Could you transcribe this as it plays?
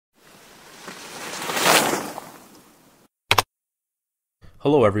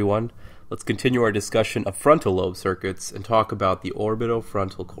Hello everyone, let's continue our discussion of frontal lobe circuits and talk about the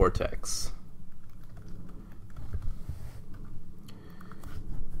orbitofrontal cortex.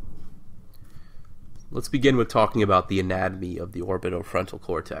 Let's begin with talking about the anatomy of the orbitofrontal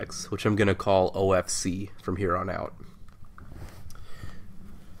cortex, which I'm going to call OFC from here on out.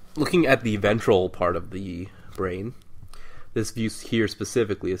 Looking at the ventral part of the brain, this view here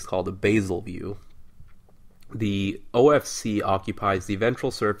specifically is called a basal view. The OFC occupies the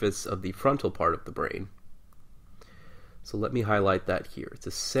ventral surface of the frontal part of the brain. So let me highlight that here. It's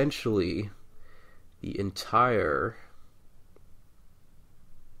essentially the entire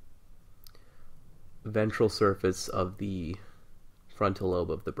ventral surface of the frontal lobe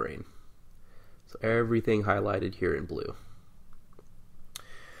of the brain. So everything highlighted here in blue.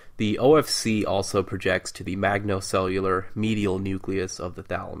 The OFC also projects to the magnocellular medial nucleus of the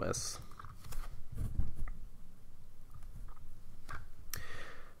thalamus.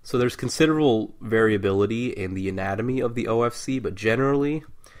 So there's considerable variability in the anatomy of the OFC, but generally,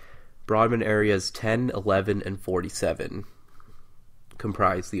 Brodmann areas 10, 11, and 47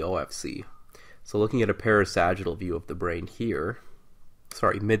 comprise the OFC. So looking at a parasagittal view of the brain here,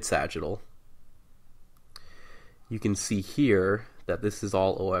 mid-sagittal, you can see here that this is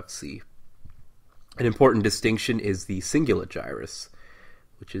all OFC. An important distinction is the Cingulate Gyrus,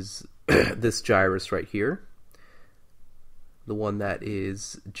 which is this gyrus right here, the one that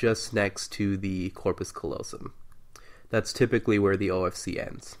is just next to the corpus callosum. That's typically where the OFC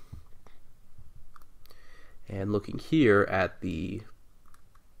ends. And looking here at the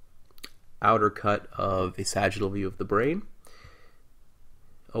outer cut of a sagittal view of the brain,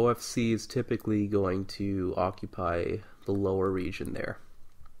 OFC is typically going to occupy the lower region there.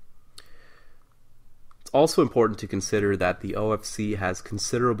 It's also important to consider that the OFC has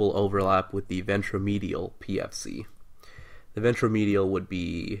considerable overlap with the ventromedial PFC. The ventromedial would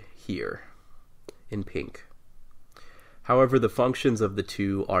be here, in pink. However, the functions of the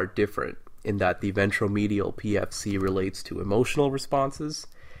two are different in that the ventromedial PFC relates to emotional responses,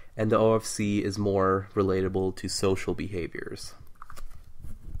 and the OFC is more relatable to social behaviors.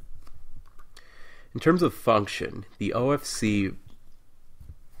 In terms of function, the OFC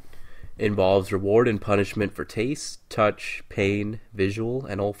involves reward and punishment for taste, touch, pain, visual,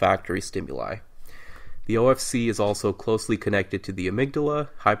 and olfactory stimuli. The OFC is also closely connected to the amygdala,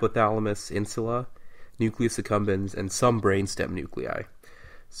 hypothalamus, insula, nucleus accumbens, and some brainstem nuclei.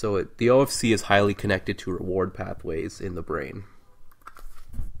 So the OFC is highly connected to reward pathways in the brain.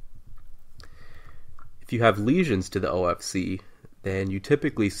 If you have lesions to the OFC, then you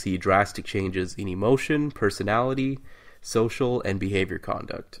typically see drastic changes in emotion, personality, social, and behavior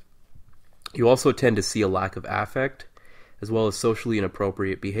conduct. You also tend to see a lack of affect, as well as socially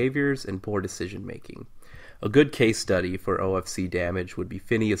inappropriate behaviors and poor decision making. A good case study for OFC damage would be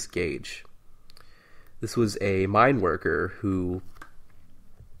Phineas Gage. This was a mine worker who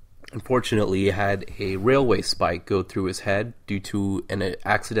unfortunately had a railway spike go through his head due to an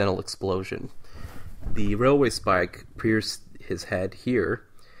accidental explosion. The railway spike pierced his head here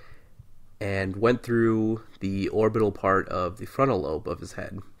and went through the orbital part of the frontal lobe of his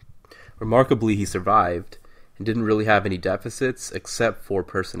head. Remarkably, he survived and didn't really have any deficits except for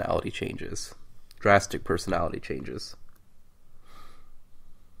personality changes, drastic personality changes.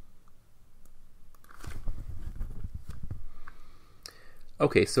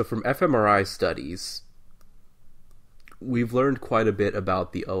 Okay, so from fMRI studies, we've learned quite a bit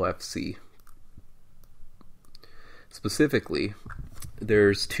about the OFC. Specifically,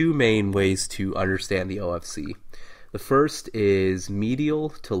 there's two main ways to understand the OFC. The first is medial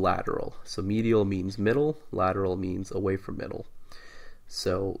to lateral. So medial means middle, lateral means away from middle.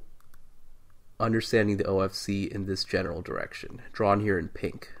 So understanding the OFC in this general direction, drawn here in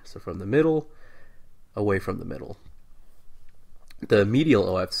pink. So from the middle, away from the middle. The medial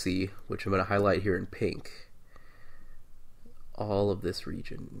OFC, which I'm going to highlight here in pink, all of this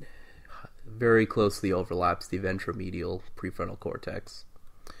region very closely overlaps the ventromedial prefrontal cortex.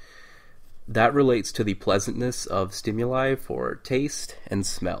 That relates to the pleasantness of stimuli for taste and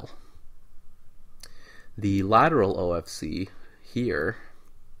smell. The lateral OFC here,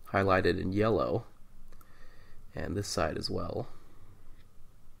 highlighted in yellow, and this side as well,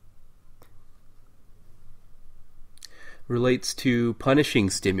 relates to punishing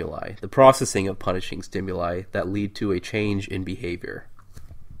stimuli, the processing of punishing stimuli that lead to a change in behavior.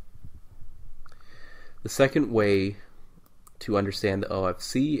 The second way to understand the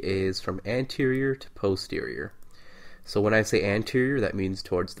OFC is from anterior to posterior. So when I say anterior, that means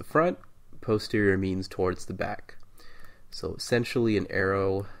towards the front, posterior means towards the back. So essentially an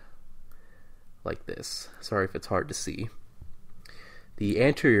arrow like this. Sorry if it's hard to see. The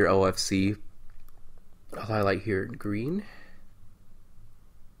anterior OFC, I'll highlight here in green,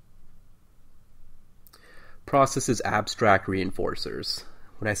 processes abstract reinforcers.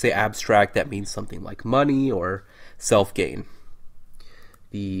 When I say abstract, that means something like money or self-gain.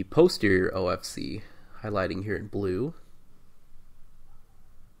 The posterior OFC, highlighting here in blue,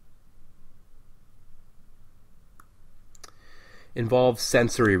 involves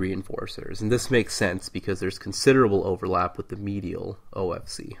sensory reinforcers, and this makes sense because there's considerable overlap with the medial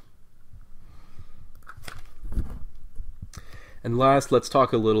OFC. And last, let's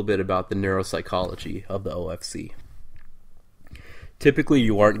talk a little bit about the neuropsychology of the OFC. Typically,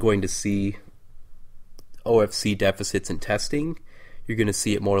 you aren't going to see OFC deficits in testing. You're going to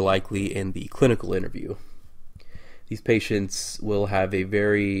see it more likely in the clinical interview. These patients will have a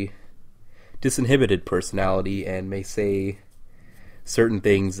very disinhibited personality and may say certain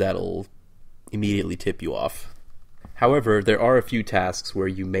things that'll immediately tip you off. However, there are a few tasks where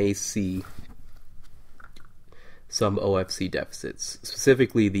you may see some OFC deficits,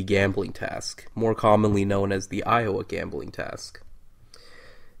 specifically the gambling task, more commonly known as the Iowa gambling task.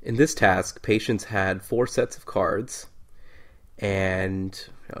 In this task, patients had 4 sets of cards, and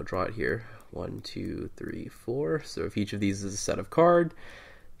I'll draw it here, 1, 2, 3, 4. So if each of these is a set of cards,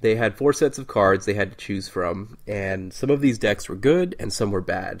 they had 4 sets of cards they had to choose from, and some of these decks were good and some were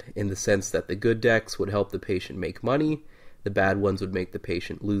bad, in the sense that the good decks would help the patient make money, the bad ones would make the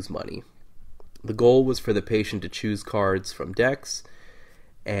patient lose money. The goal was for the patient to choose cards from decks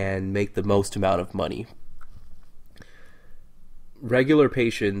and make the most amount of money. Regular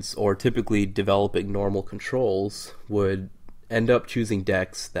patients, or typically developing normal controls, would end up choosing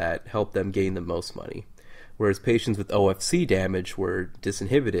decks that help them gain the most money, whereas patients with OFC damage were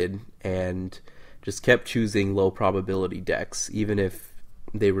disinhibited and just kept choosing low probability decks, even if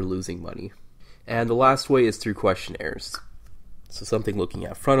they were losing money. And the last way is through questionnaires. So something looking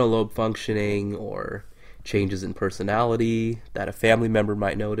at frontal lobe functioning or changes in personality that a family member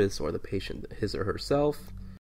might notice or the patient his or herself.